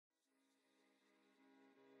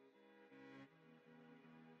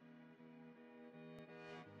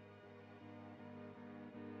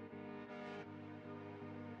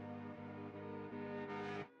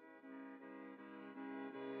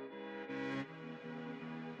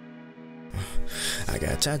I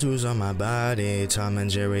got tattoos on my body, Tom and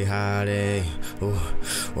Jerry holiday. Ooh,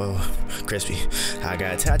 whoa, crispy. I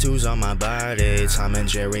got tattoos on my body, Tom and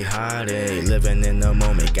Jerry holiday. Living in the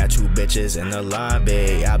moment, got two bitches in the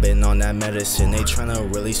lobby. I been on that medicine, they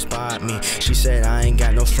tryna really spot me. She said I ain't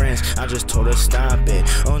got no friends, I just told her stop it.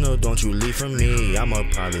 Oh no, don't you leave from me, I'ma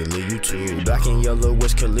probably leave you too. Black and yellow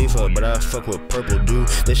Wiz Khalifa, but I fuck with purple dude.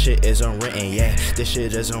 This shit is unwritten, yeah, this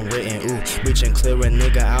shit is unwritten. Ooh, reach and clear a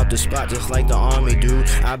nigga out the spot just like the army dude.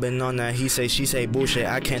 I been on that he say she say bullshit,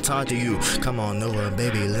 I can't talk to you. Come on over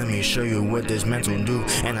baby, let me show you what this mental do.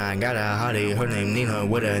 And I got a hottie, her name Nina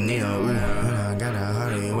with a Nina. Ooh.